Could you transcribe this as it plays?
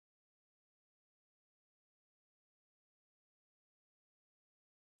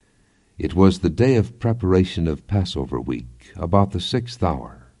It was the day of preparation of Passover week, about the 6th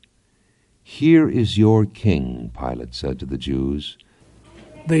hour. "Here is your king," Pilate said to the Jews.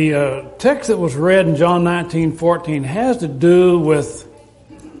 The text that was read in John 19:14 has to do with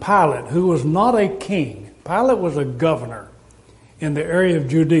Pilate, who was not a king. Pilate was a governor in the area of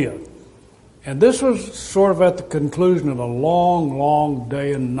Judea. And this was sort of at the conclusion of a long, long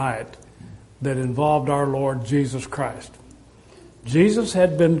day and night that involved our Lord Jesus Christ. Jesus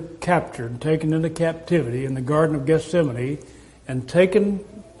had been captured, taken into captivity in the Garden of Gethsemane, and taken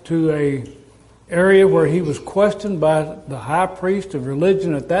to a area where he was questioned by the high priest of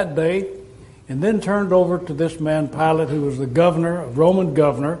religion at that day, and then turned over to this man Pilate, who was the governor, a Roman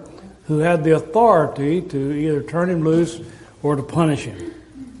governor, who had the authority to either turn him loose or to punish him.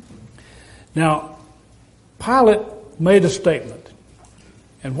 Now, Pilate made a statement,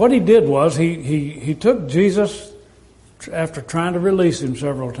 and what he did was he took Jesus, after trying to release him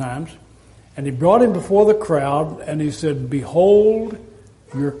several times, and he brought him before the crowd, and he said, "Behold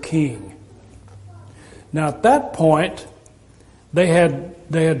your king." Now, at that point, they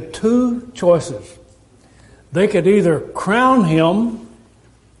had two choices. They could either crown him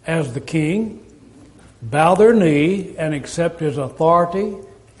as the king, bow their knee, and accept his authority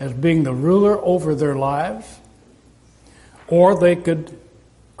as being the ruler over their lives, or they could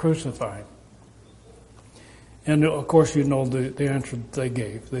crucify him. And of course, you know the answer that they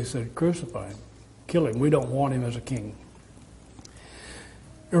gave. They said, "Crucify him, kill him. We don't want him as a king."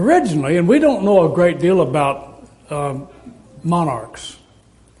 Originally, and we don't know a great deal about monarchs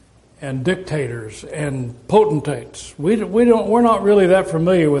and dictators and potentates. We're not really that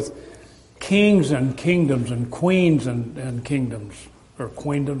familiar with kings and kingdoms and queens and kingdoms, or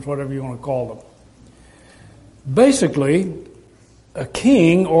queendoms, whatever you want to call them. Basically, a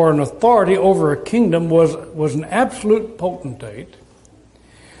king or an authority over a kingdom was an absolute potentate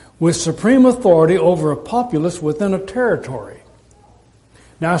with supreme authority over a populace within a territory.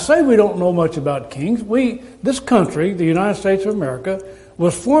 Now, I say we don't know much about kings. This country, the United States of America,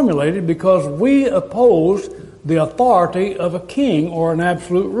 was formulated because we opposed the authority of a king or an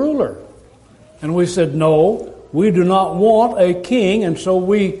absolute ruler. And we said, no, we do not want a king, and so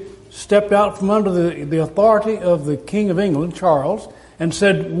we stepped out from under the authority of the King of England, Charles, and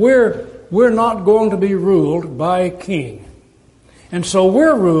said, we're not going to be ruled by a king. And so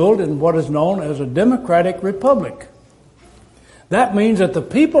we're ruled in what is known as a democratic republic. That means that the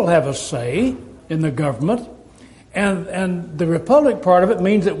people have a say in the government, and the republic part of it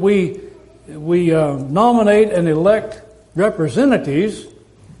means that we nominate and elect representatives,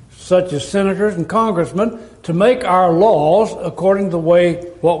 such as senators and congressmen, to make our laws according to the way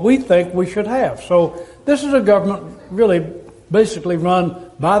what we think we should have. So this is a government really basically run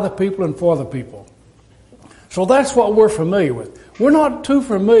by the people and for the people. So that's what we're familiar with. We're not too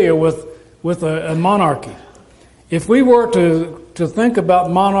familiar with a monarchy. If we were to think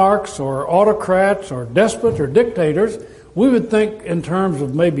about monarchs or autocrats or despots or dictators, we would think in terms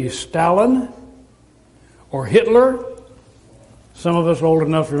of maybe Stalin or Hitler. Some of us old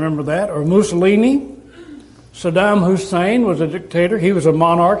enough to remember that. Or Mussolini. Saddam Hussein was a dictator. He was a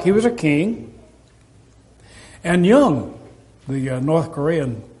monarch. He was a king. And Young, the North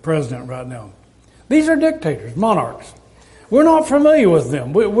Korean president right now. These are dictators, monarchs. We're not familiar with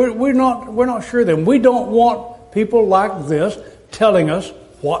them. We're not sure of them. We don't want people like this telling us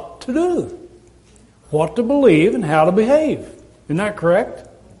what to do, what to believe, and how to behave. Isn't that correct?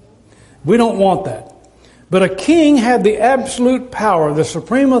 We don't want that. But a king had the absolute power, the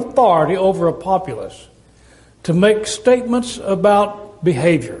supreme authority over a populace to make statements about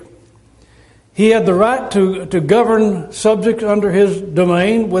behavior. He had the right to govern subjects under his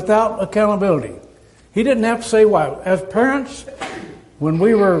domain without accountability. He didn't have to say why. As parents, when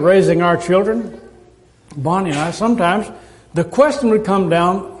we were raising our children, Bonnie and I, sometimes the question would come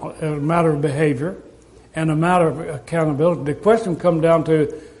down, a matter of behavior and a matter of accountability. The question would come down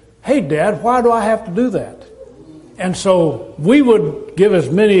to, "Hey, Dad, why do I have to do that?" And so we would give as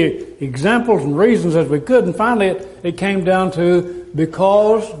many examples and reasons as we could, and finally it came down to,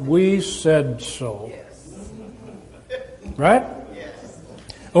 "Because we said so." Yes. Right? Yes.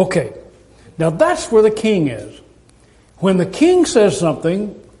 Okay. Now that's where the king is. When the king says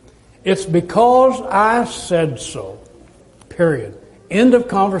something, it's because I said so. Period. End of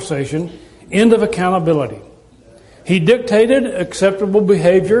conversation. End of accountability. He dictated acceptable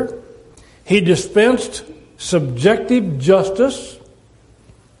behavior. He dispensed subjective justice.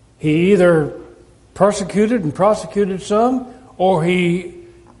 He either persecuted and prosecuted some, or he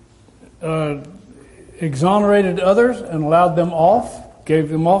exonerated others and allowed them off, gave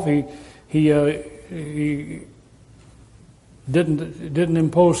them off. He didn't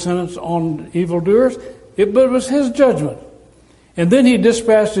impose sentence on evildoers. But it was his judgment. And then he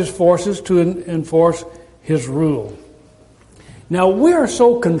dispatched his forces to enforce his rule. Now, we are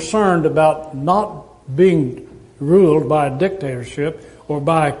so concerned about not being ruled by a dictatorship or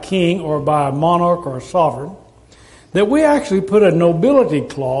by a king or by a monarch or a sovereign that we actually put a nobility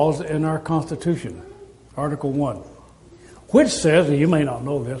clause in our Constitution, Article 1, which says, and you may not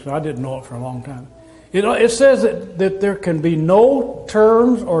know this, I didn't know it for a long time, it says that there can be no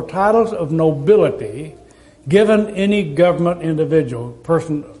terms or titles of nobility given any government individual,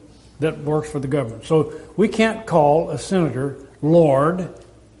 person that works for the government. So we can't call a senator Lord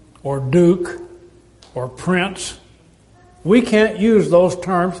or Duke or Prince. We can't use those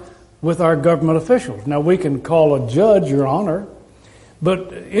terms with our government officials. Now, we can call a judge Your Honor,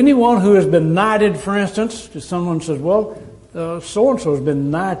 but anyone who has been knighted, for instance, if someone says, well, so-and-so has been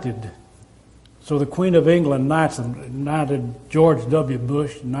knighted. So the Queen of England knights him, knighted George W.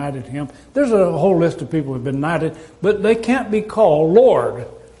 Bush, knighted him. There's a whole list of people who have been knighted, but they can't be called Lord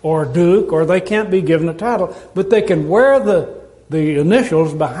or Duke, or they can't be given a title, but they can wear the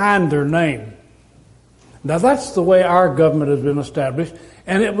initials behind their name. Now, that's the way our government has been established,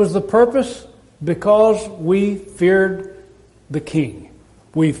 and it was the purpose because we feared the king.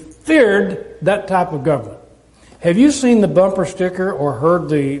 We feared that type of government. Have you seen the bumper sticker or heard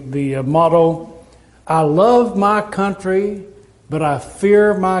the motto, I love my country, but I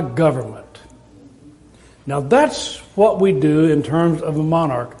fear my government? Now, that's what we do in terms of a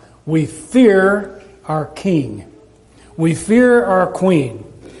monarch. We fear our king. We fear our queen.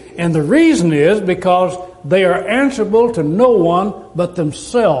 And the reason is because they are answerable to no one but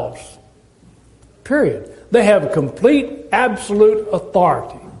themselves. Period. They have complete, absolute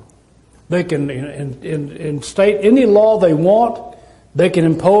authority. They can instate any law they want. They can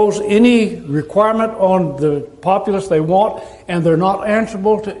impose any requirement on the populace they want, and they're not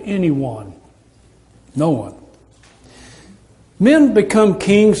answerable to anyone. No one. Men become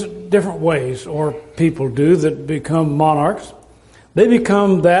kings different ways, or people do that become monarchs. They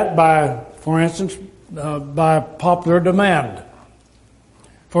become that by, for instance, by popular demand.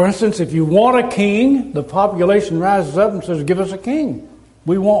 For instance, if you want a king, the population rises up and says, give us a king.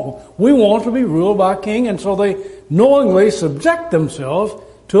 We want to be ruled by a king, and so they knowingly subject themselves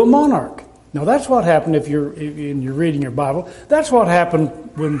to a monarch. Now, that's what happened if you're reading your Bible. That's what happened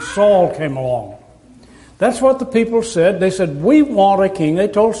when Saul came along. That's what the people said. They said, we want a king. They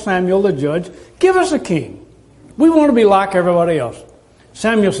told Samuel the judge, give us a king. We want to be like everybody else.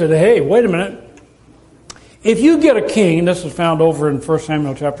 Samuel said, hey, wait a minute. If you get a king, this is found over in 1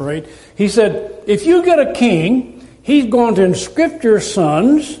 Samuel chapter 8, he said, if you get a king, he's going to inscript your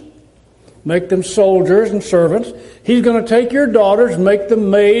sons, make them soldiers and servants. He's going to take your daughters, make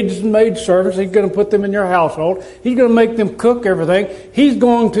them maids and maidservants. He's going to put them in your household. He's going to make them cook everything. He's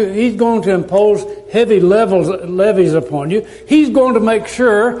going to impose heavy levies upon you. He's going to make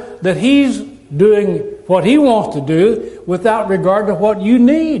sure that he's doing what he wants to do without regard to what you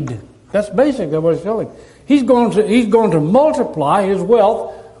need. That's basically what he's telling. He's going to multiply his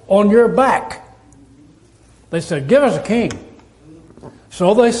wealth on your back. They said, give us a king.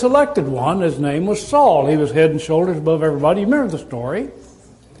 So they selected one. His name was Saul. He was head and shoulders above everybody. You remember the story.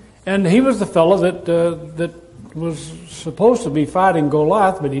 And he was the fellow that was supposed to be fighting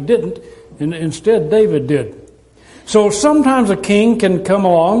Goliath, but he didn't. And instead, David did. So sometimes a king can come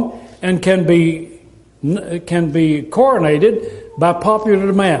along and can be coronated by popular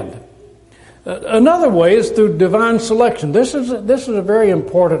demand. Another way is through divine selection. This is a very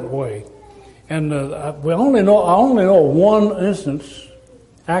important way. And I only know one instance,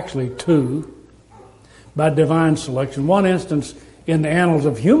 actually two, by divine selection. One instance in the annals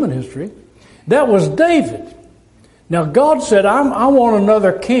of human history. That was David. Now God said, I want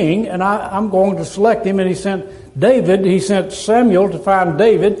another king, and I'm going to select him. And he sent Samuel to find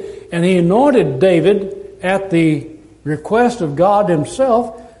David, and he anointed David at the request of God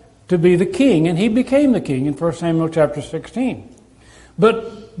himself to be the king. And he became the king in 1 Samuel chapter 16.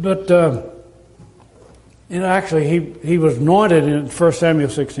 Actually, he was anointed in 1 Samuel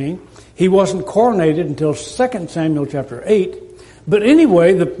 16. He wasn't coronated until 2 Samuel chapter 8. But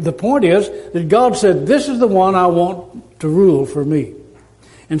anyway, the point is that God said, this is the one I want to rule for me.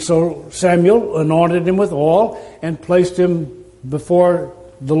 And so Samuel anointed him with oil and placed him before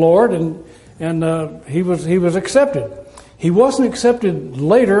the Lord, and he was accepted. He wasn't accepted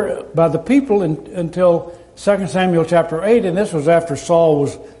later by the people until 2 Samuel chapter 8, and this was after Saul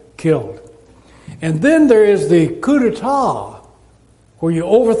was killed. And then there is the coup d'etat, where you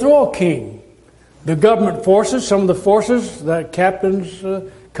overthrow a king. The government forces, some of the forces, the captains,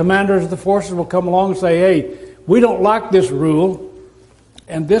 commanders of the forces will come along and say, hey, we don't like this rule,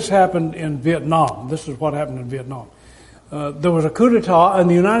 and this happened in Vietnam. This is what happened in Vietnam. There was a coup d'etat, and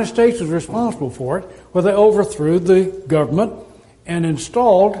the United States was responsible for it, where they overthrew the government and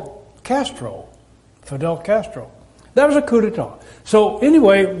installed Castro, Fidel Castro. That was a coup d'etat. So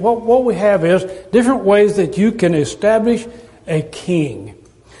anyway, what we have is different ways that you can establish a king.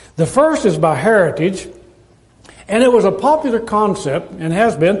 The first is by heritage, and it was a popular concept, and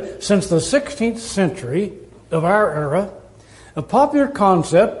has been since the 16th century of our era, a popular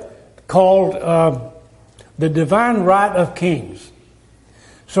concept called the divine right of kings.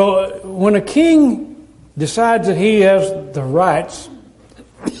 So when a king decides that he has the rights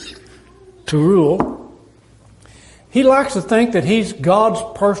to rule, he likes to think that he's God's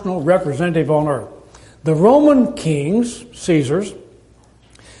personal representative on earth. The Roman kings, Caesars,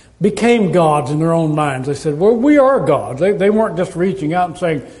 became gods in their own minds. They said, well, we are gods. They weren't just reaching out and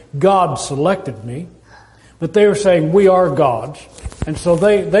saying, God selected me, but they were saying, we are gods. And so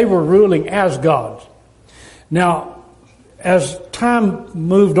they were ruling as gods. Now, as time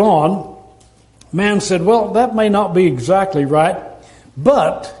moved on, man said, well, that may not be exactly right,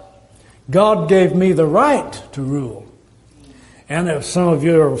 but God gave me the right to rule. And if some of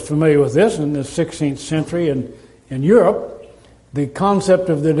you are familiar with this, in the 16th century in Europe, the concept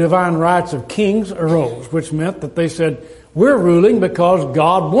of the divine rights of kings arose, which meant that they said, we're ruling because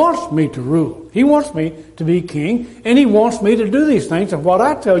God wants me to rule. He wants me to be king, and He wants me to do these things. And what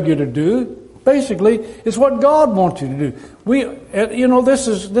I tell you to do, basically, is what God wants you to do. This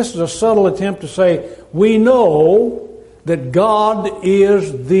is a subtle attempt to say, we know that God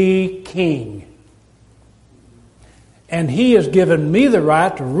is the king. And He has given me the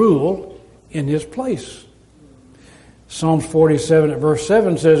right to rule in His place. Psalms 47 at verse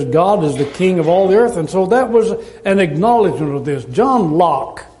 7 says, God is the king of all the earth. And so that was an acknowledgement of this. John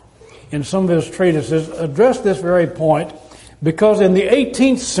Locke, in some of his treatises, addressed this very point because in the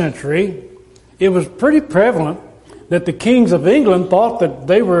 18th century, it was pretty prevalent that the kings of England thought that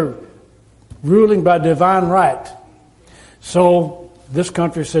they were ruling by divine right. So this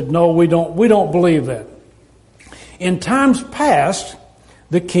country said, no, we don't believe that. In times past,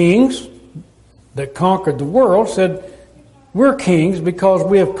 the kings that conquered the world said, we're kings because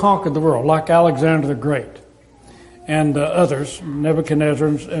we have conquered the world, like Alexander the Great and others, Nebuchadnezzar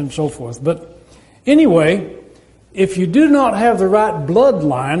and so forth. But anyway, if you do not have the right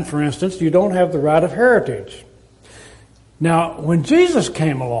bloodline, for instance, you don't have the right of heritage. Now, when Jesus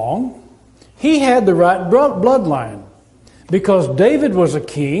came along, He had the right bloodline because David was a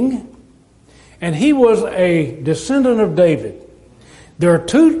king and he was a descendant of David. There are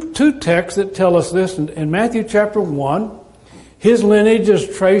two texts that tell us this. In Matthew chapter 1, his lineage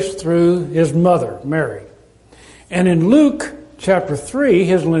is traced through his mother, Mary. And in Luke chapter 3,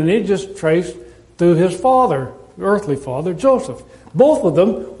 his lineage is traced through his father, earthly father, Joseph. Both of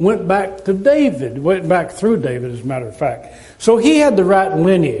them went back to David, went back through David, as a matter of fact. So he had the right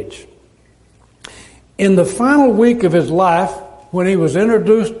lineage. In the final week of his life, when he was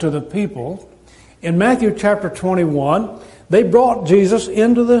introduced to the people, in Matthew chapter 21, they brought Jesus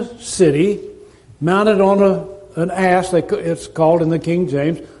into the city, mounted on an ass, it's called in the King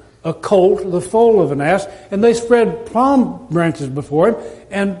James, a colt, the foal of an ass, and they spread palm branches before him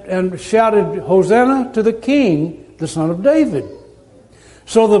and shouted, Hosanna to the King, the Son of David.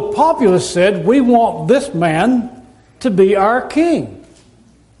 So the populace said, we want this man to be our king.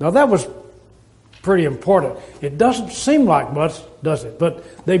 Now that was pretty important. It doesn't seem like much, does it?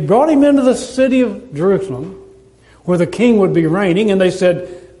 But they brought him into the city of Jerusalem, where the king would be reigning, and they said,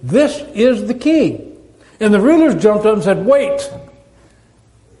 this is the king. And the rulers jumped up and said, wait,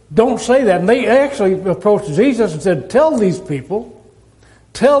 don't say that. And they actually approached Jesus and said, tell these people,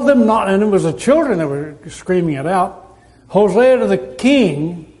 tell them not, and it was the children that were screaming it out, Hosea to the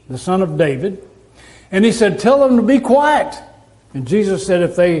King, the Son of David. And he said, tell them to be quiet. And Jesus said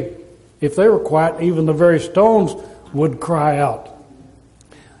if they were quiet, even the very stones would cry out.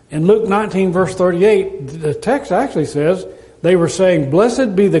 In Luke 19, verse 38, the text actually says, they were saying,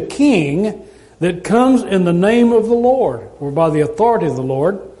 blessed be the King that comes in the name of the Lord, or by the authority of the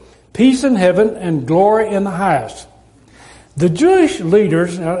Lord, peace in heaven and glory in the highest. The Jewish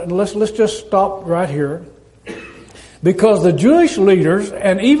leaders, let's just stop right here, because the Jewish leaders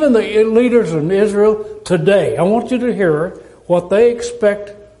and even the leaders in Israel today, I want you to hear what they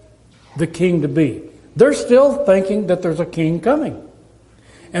expect the king to be. They're still thinking that there's a king coming.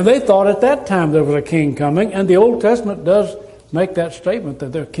 And they thought at that time there was a king coming, and the Old Testament does make that statement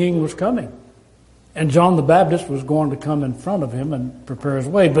that their king was coming. And John the Baptist was going to come in front of him and prepare his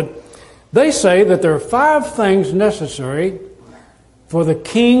way. But they say that there are 5 things necessary for the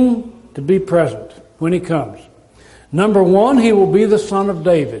king to be present when he comes. Number one, he will be the son of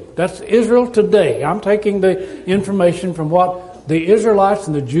David. That's Israel today. I'm taking the information from what the Israelites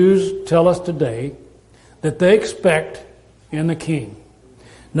and the Jews tell us today that they expect in the king.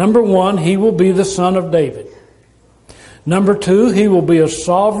 Number one, he will be the son of David. Number two, he will be a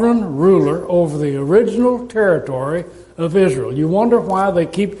sovereign ruler over the original territory of Israel. You wonder why they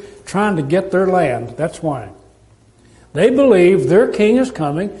keep trying to get their land. That's why. They believe their king is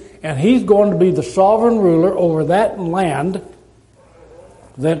coming, and he's going to be the sovereign ruler over that land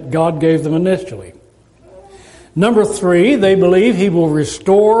that God gave them initially. Number three, they believe he will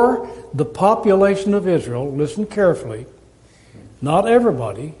restore the population of Israel. Listen carefully. Not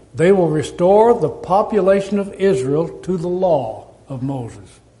everybody. They will restore the population of Israel to the law of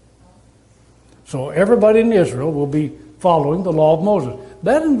Moses. So everybody in Israel will be following the law of Moses.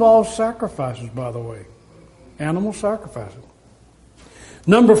 That involves sacrifices, by the way. Animal sacrifices.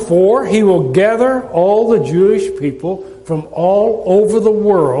 Number four, he will gather all the Jewish people from all over the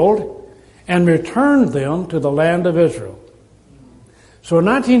world and return them to the land of Israel. So in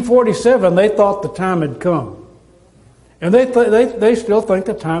 1947, they thought the time had come. And they still think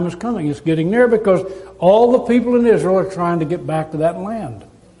the time is coming. It's getting near because all the people in Israel are trying to get back to that land.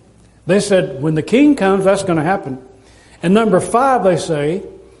 They said, when the king comes, that's going to happen. And number five, they say,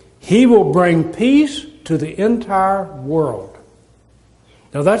 he will bring peace to the entire world.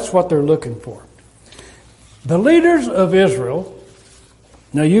 Now that's what they're looking for. The leaders of Israel,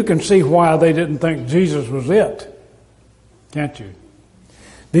 now you can see why they didn't think Jesus was it, can't you?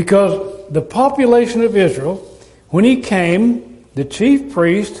 Because the population of Israel, when he came, the chief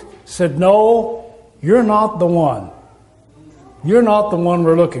priest said, no, you're not the one. You're not the one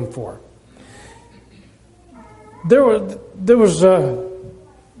we're looking for. There was a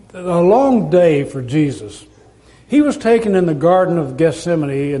long day for Jesus. He was taken in the Garden of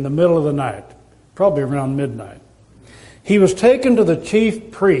Gethsemane in the middle of the night, probably around midnight. He was taken to the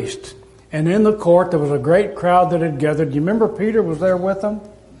chief priest, and in the court there was a great crowd that had gathered. Do you remember Peter was there with them?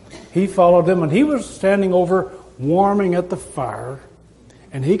 He followed them, and he was standing over warming at the fire,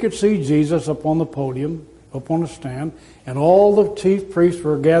 and he could see Jesus up on the podium, up on the stand, and all the chief priests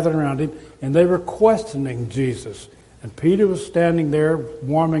were gathered around him, and they were questioning Jesus. And Peter was standing there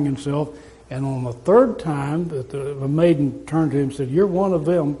warming himself, and on the third time that the maiden turned to him and said, you're one of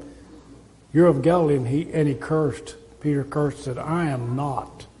them, you're of Galilee, and he cursed. Peter cursed, said, I am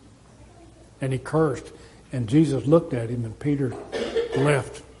not. And he cursed, and Jesus looked at him, and Peter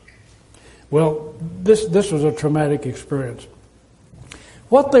left. Well, this was a traumatic experience.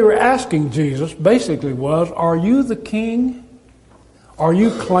 What they were asking Jesus basically was, are you the king? Are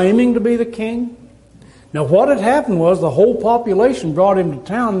you claiming to be the king? Now what had happened was the whole population brought him to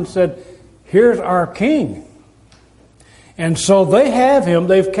town and said, here's our king. And so they have him,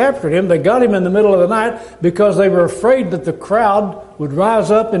 they've captured him, they got him in the middle of the night because they were afraid that the crowd would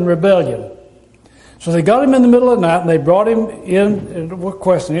rise up in rebellion. So they got him in the middle of the night, and they brought him in and were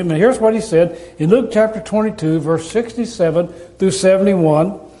questioning him. And here's what he said in Luke chapter 22, verse 67 through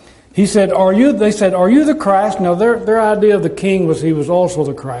 71. He said, they said, are you the Christ? Now their idea of the king was he was also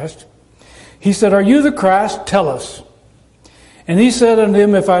the Christ. He said, are you the Christ? Tell us. And he said unto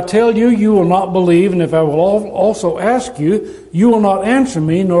him, if I tell you, you will not believe, and if I will also ask you, you will not answer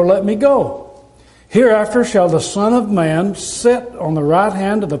me, nor let me go. Hereafter shall the Son of Man sit on the right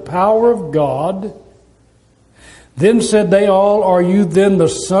hand of the power of God. Then said they all, are you then the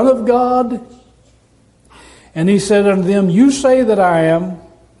Son of God? And he said unto them, you say that I am.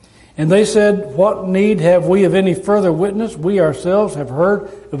 And they said, what need have we of any further witness? We ourselves have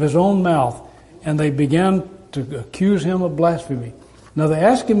heard of his own mouth. And they began to accuse him of blasphemy. Now they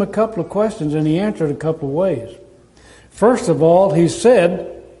asked him a couple of questions, and he answered a couple of ways. First of all, he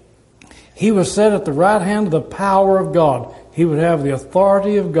said he was set at the right hand of the power of God. He would have the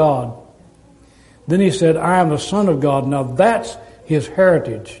authority of God. Then he said, I am the Son of God. Now that's his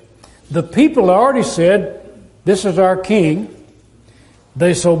heritage. The people already said, this is our king.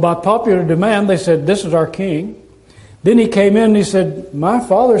 So by popular demand, they said, this is our king. Then he came in and he said, my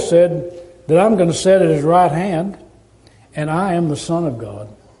Father said that I'm going to sit at his right hand, and I am the Son of God.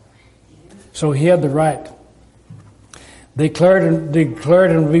 So he had the right. They declared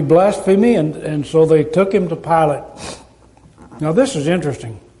him to be blasphemy, and so they took him to Pilate. Now this is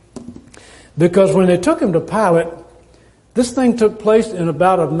interesting, because when they took him to Pilate, this thing took place in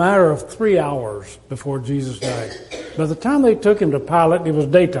about a matter of 3 hours before Jesus died. By the time they took him to Pilate, it was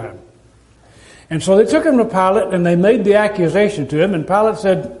daytime. And so they took him to Pilate, and they made the accusation to him, and Pilate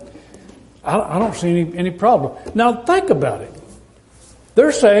said, I don't see any problem. Now think about it.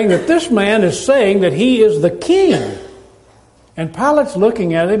 They're saying that this man is saying that he is the king. And Pilate's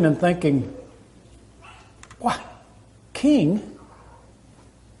looking at him and thinking, what? king?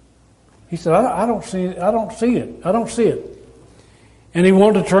 He said, I don't see it. And he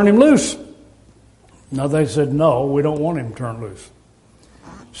wanted to turn him loose. Now they said, no, we don't want him turned loose.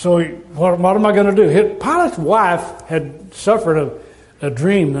 So what am I going to do? Pilate's wife had suffered a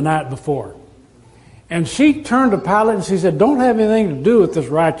dream the night before. And she turned to Pilate and she said, don't have anything to do with this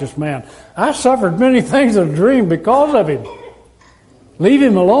righteous man. I suffered many things in a dream because of him. Leave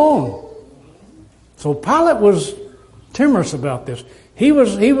him alone. So Pilate was timorous about this. He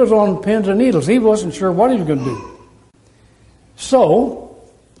was on pins and needles. He wasn't sure what he was going to do. So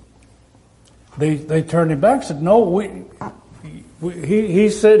they turned him back and said, no, he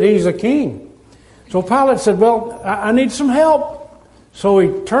said he's a king. So Pilate said, well, I need some help. So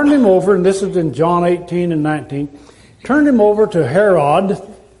he turned him over, and this is in John 18 and 19, turned him over to Herod,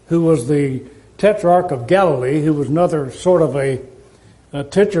 who was the tetrarch of Galilee, who was another sort of a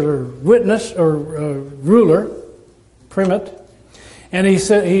titular witness or ruler, primate. And he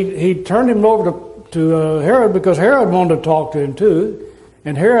said he turned him over to Herod because Herod wanted to talk to him too.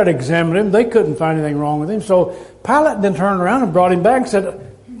 And Herod examined him. They couldn't find anything wrong with him. So Pilate then turned around and brought him back and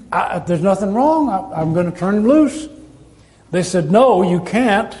said, there's nothing wrong. I'm going to turn him loose. They said, no, you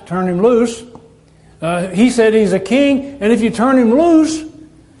can't turn him loose. He said he's a king, and if you turn him loose,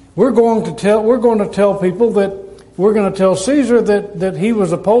 we're going to tell people that we're going to tell Caesar that he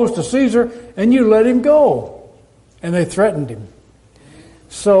was opposed to Caesar, and you let him go. And they threatened him.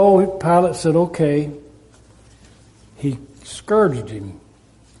 So Pilate said, okay. He scourged him.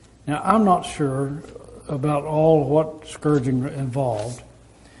 Now, I'm not sure about all what scourging involved,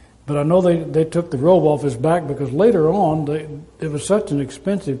 but I know they took the robe off his back because later on, it was such an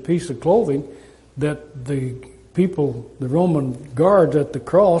expensive piece of clothing that the Roman guards at the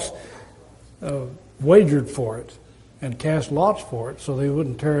cross, wagered for it and cast lots for it so they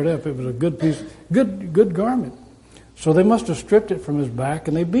wouldn't tear it up. It was a good piece, good garment. So they must have stripped it from his back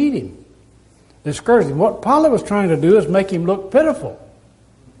and they beat him. They scourged him. What Pilate was trying to do is make him look pitiful.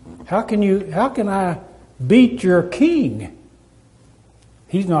 How can I beat your king?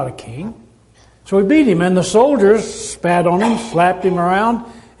 He's not a king. So he beat him, and the soldiers spat on him, slapped him around,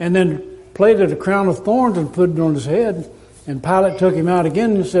 and then plaited a crown of thorns and put it on his head. And Pilate took him out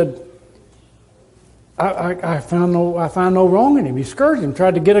again and said, I find no wrong in him. He scourged him,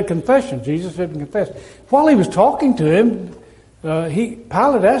 tried to get a confession. Jesus didn't confess. While he was talking to him,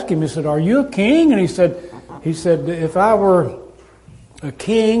 Pilate asked him, he said, are you a king? And he said, if I were a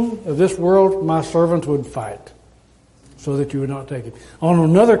king of this world, my servants would fight so that you would not take it. On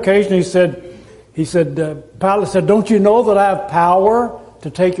another occasion, Pilate said, don't you know that I have power to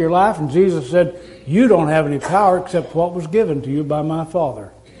take your life? And Jesus said, you don't have any power except what was given to you by my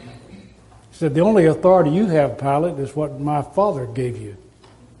Father. He said, the only authority you have, Pilate, is what my Father gave you.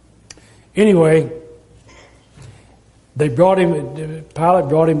 Anyway, Pilate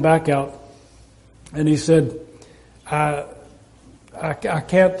brought him back out, and he said, I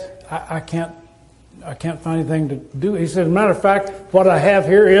can't find anything to do. He said, as a matter of fact, what I have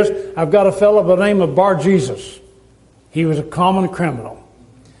here is I've got a fellow by the name of Bar Jesus. He was a common criminal.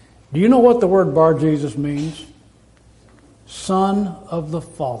 Do you know what the word Bar Jesus means? Son of the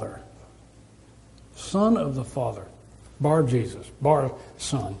Father. Son of the Father. Bar Jesus. Bar,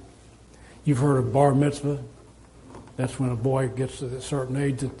 son. You've heard of bar mitzvah. That's when a boy gets to a certain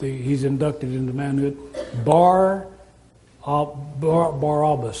age that he's inducted into manhood. Barabbas.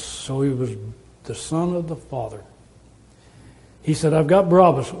 So he was the son of the Father. He said, I've got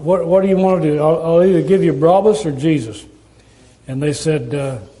Barabbas. What do you want to do? I'll either give you Barabbas or Jesus. And they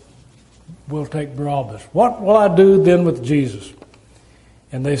said, we'll take Barabbas. What will I do then with Jesus?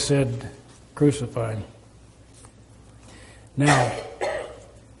 And they said, crucify him. Now,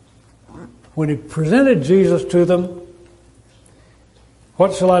 when he presented Jesus to them,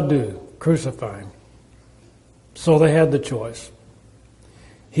 what shall I do? Crucify him. So they had the choice.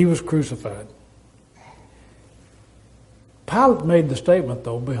 He was crucified. Pilate made the statement,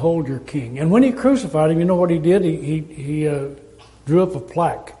 though, behold your king. And when he crucified him, you know what he did? He drew up a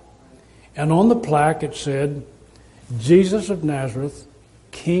plaque. And on the plaque it said, Jesus of Nazareth,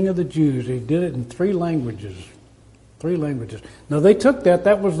 King of the Jews. He did it in 3 languages. 3 languages. Now they took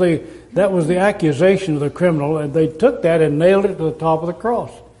that was the accusation of the criminal, and they took that and nailed it to the top of the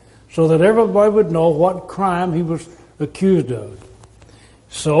cross, so that everybody would know what crime he was accused of.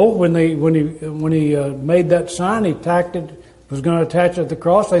 So when he made that sign, he was going to attach it to the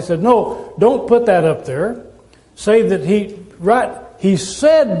cross. They said, no, don't put that up there. Say that he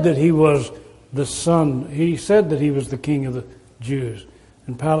said that he was the son. He said that he was the King of the Jews.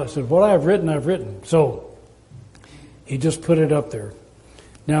 And Pilate said, what I've written, I've written. So he just put it up there.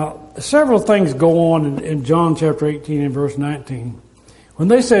 Now, several things go on in John chapter 18 and verse 19. When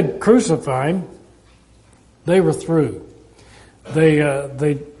they said crucify him, they were through. They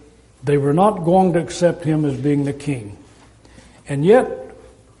were not going to accept him as being the king. And yet,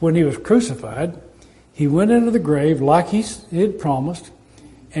 when he was crucified, he went into the grave like he had promised,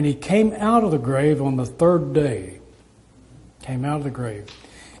 and he came out of the grave on the third day. Came out of the grave.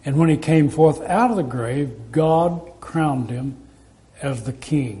 And when he came forth out of the grave, God crowned him as the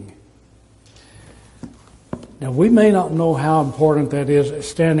king. Now, we may not know how important that is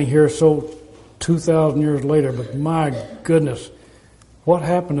standing here so 2,000 years later, but my goodness, what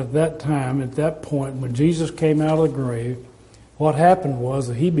happened at that time, at that point, when Jesus came out of the grave, what happened was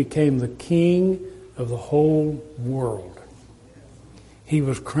that he became the king of the whole world. He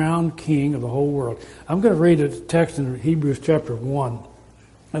was crowned king of the whole world. I'm going to read a text in Hebrews chapter 1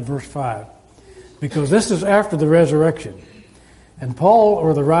 at verse 5, because this is after the resurrection. And Paul,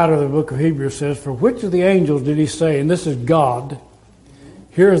 or the writer of the book of Hebrews, says, "For which of the angels did he say," and this is God,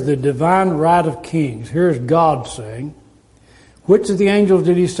 here is the divine right of kings. Here is God saying, "Which of the angels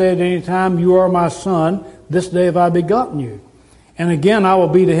did he say at any time, 'You are my son, this day have I begotten you'? And again, I will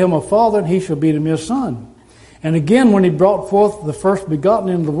be to him a father, and he shall be to me a son. And again, when he brought forth the first begotten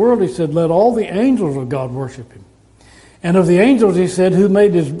into the world, he said, 'Let all the angels of God worship him.' And of the angels, he said, 'Who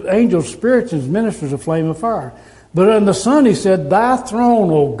made his angels spirits and his ministers a flame of fire.' But on the Son, he said, 'Thy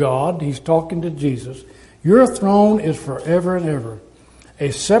throne, O God,'" he's talking to Jesus, "'your throne is forever and ever.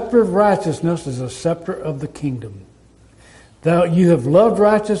 A scepter of righteousness is a scepter of the kingdom. You have loved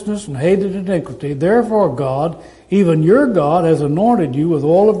righteousness and hated iniquity. Therefore, God, even your God, has anointed you with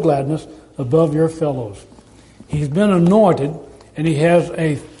oil of gladness above your fellows." He's been anointed, and he has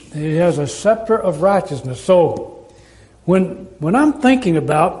a scepter of righteousness. So, when I'm thinking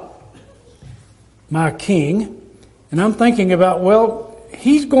about my king, and I'm thinking about, well,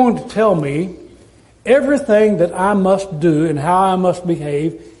 he's going to tell me everything that I must do and how I must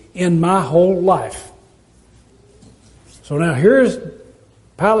behave in my whole life. So now here's,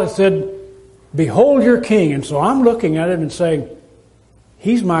 Pilate said, "Behold your king." And so I'm looking at him and saying,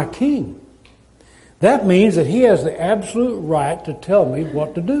 he's my king. That means that he has the absolute right to tell me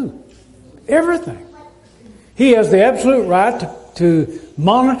what to do. Everything. He has the absolute right to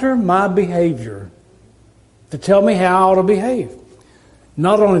monitor my behavior, to tell me how I ought to behave.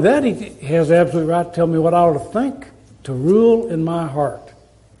 Not only that, he has the absolute right to tell me what I ought to think, to rule in my heart.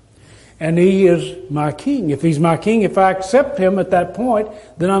 And he is my king. If he's my king, if I accept him at that point,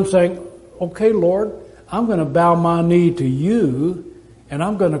 then I'm saying, "Okay, Lord, I'm going to bow my knee to you, and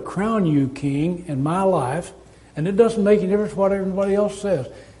I'm going to crown you king in my life, and it doesn't make any difference what everybody else says."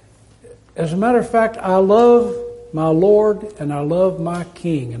 As a matter of fact, I love my Lord and I love my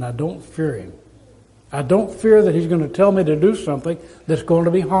king, and I don't fear him. I don't fear that he's going to tell me to do something that's going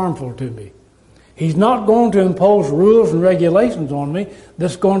to be harmful to me. He's not going to impose rules and regulations on me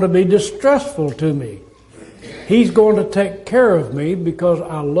that's going to be distressful to me. He's going to take care of me because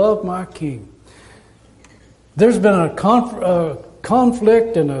I love my king. There's been a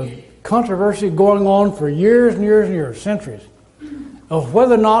conflict and a controversy going on for years and years and years, centuries, of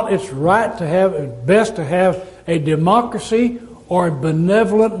whether or not it's right to have, best to have a democracy or a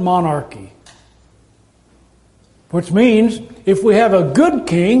benevolent monarchy. Which means if we have a good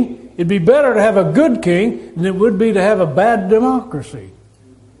king, it'd be better to have a good king than it would be to have a bad democracy.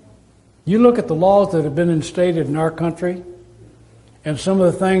 You look at the laws that have been instated in our country and some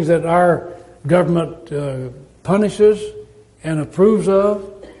of the things that our government punishes and approves of,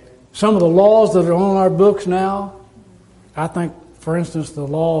 some of the laws that are on our books now. I think, for instance, the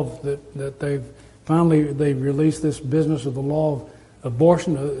law that they've released this business of the law of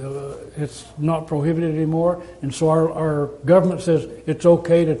abortion, it's not prohibited anymore, and so our government says it's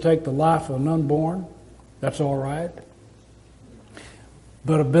okay to take the life of an unborn. That's all right.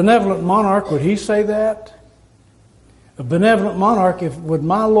 But a benevolent monarch, would he say that? A benevolent monarch, would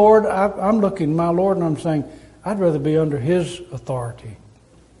my Lord, I'm looking at my Lord and I'm saying, I'd rather be under his authority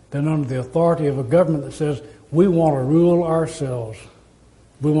than under the authority of a government that says we want to rule ourselves.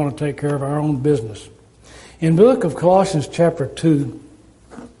 We want to take care of our own business. In the book of Colossians chapter 2,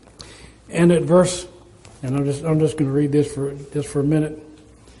 and at verse, and I'm just going to read this for a minute.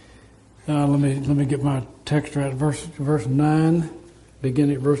 Let me get my text right. Verse 9,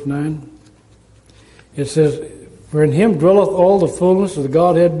 beginning at verse 9. It says, "For in him dwelleth all the fullness of the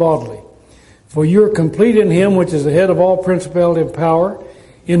Godhead bodily. For you are complete in him which is the head of all principality and power,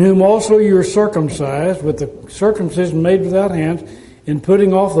 in whom also you are circumcised with the circumcision made without hands, in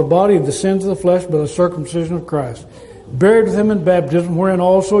putting off the body of the sins of the flesh by the circumcision of Christ, buried with him in baptism, wherein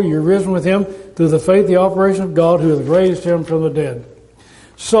also you are risen with him through the faith, the operation of God, who hath raised him from the dead."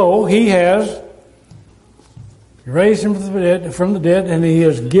 So he has raised him from the dead, and he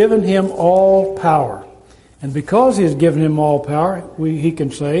has given him all power. And because he has given him all power, he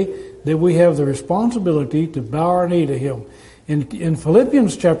can say that we have the responsibility to bow our knee to him. In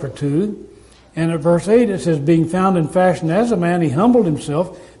Philippians chapter 2, and at verse 8 it says, being found in fashion as a man, he humbled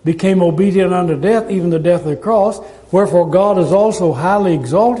himself, became obedient unto death, even the death of the cross. Wherefore God has also highly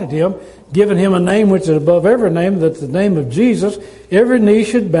exalted him, given him a name which is above every name, that the name of Jesus every knee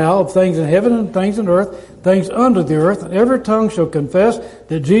should bow, of things in heaven and things in earth, things under the earth, and every tongue shall confess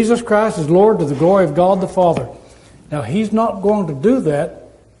that Jesus Christ is Lord, to the glory of God the Father. Now he's not going to do that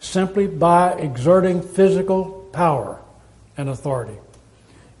simply by exerting physical power and authority.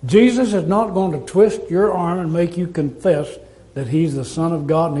 Jesus is not going to twist your arm and make you confess that he's the Son of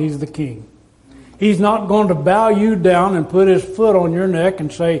God and he's the King. He's not going to bow you down and put his foot on your neck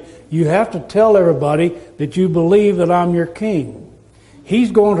and say, you have to tell everybody that you believe that I'm your King.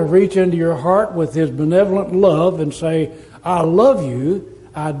 He's going to reach into your heart with his benevolent love and say, I love you,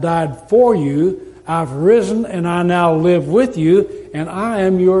 I died for you, I've risen and I now live with you, and I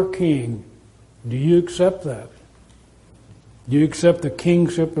am your King. Do you accept that? Do you accept the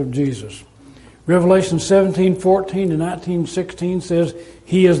kingship of Jesus? Revelation 17:14 to 19:16 says,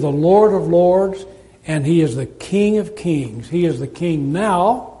 he is the Lord of lords and he is the King of kings. He is the King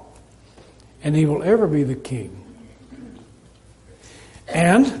now and he will ever be the King.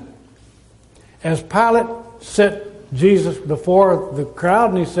 And as Pilate set Jesus before the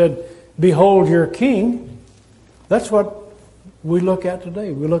crowd and he said, behold your King, that's what we look at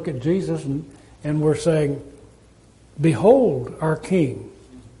today. We look at Jesus and we're saying, behold our King.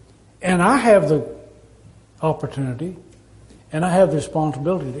 And I have the opportunity and I have the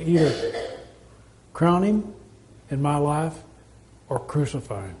responsibility to either crown him in my life or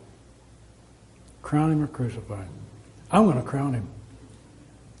crucify him. Crown him or crucify him. I'm going to crown him.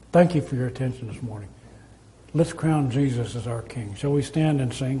 Thank you for your attention this morning. Let's crown Jesus as our King. Shall we stand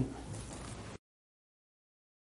and sing?